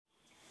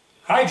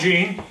Hi,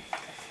 Gene.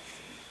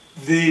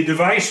 The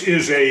device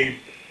is a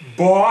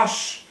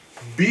Boss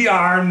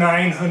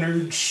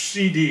BR900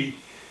 CD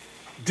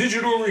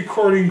digital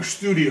recording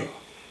studio.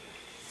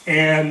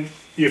 And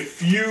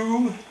if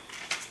you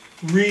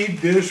read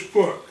this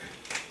book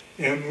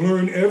and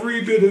learn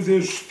every bit of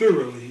this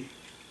thoroughly,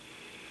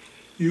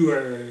 you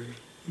are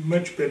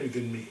much better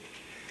than me.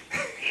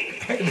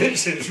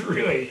 This is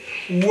really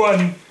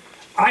one.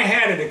 I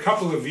had it a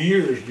couple of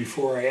years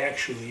before I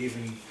actually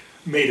even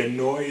made a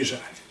noise on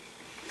it.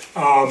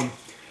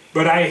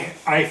 But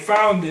I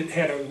found it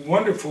had a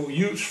wonderful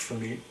use for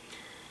me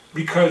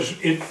because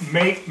it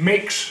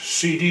makes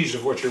CDs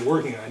of what you're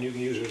working on. You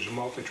can use it as a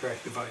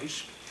multi-track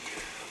device.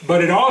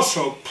 But it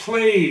also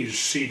plays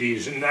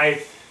CDs, and I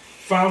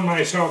found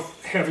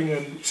myself having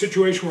a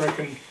situation where I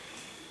can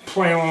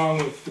play along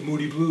with the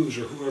Moody Blues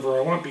or whoever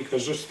I want,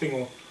 because this thing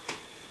will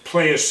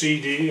play a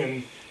CD,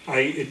 and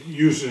it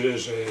uses it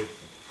as a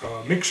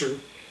mixer,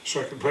 so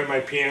I can play my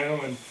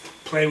piano and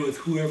play with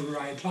whoever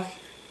I'd like.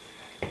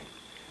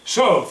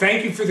 So,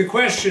 thank you for the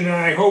question, and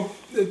I hope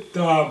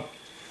that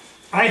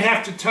I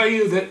have to tell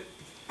you that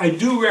I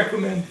do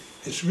recommend.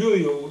 It's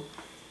really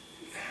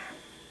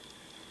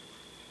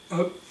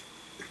a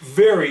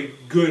very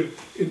good.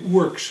 It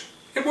works.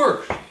 It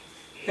works,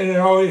 and it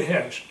always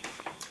has.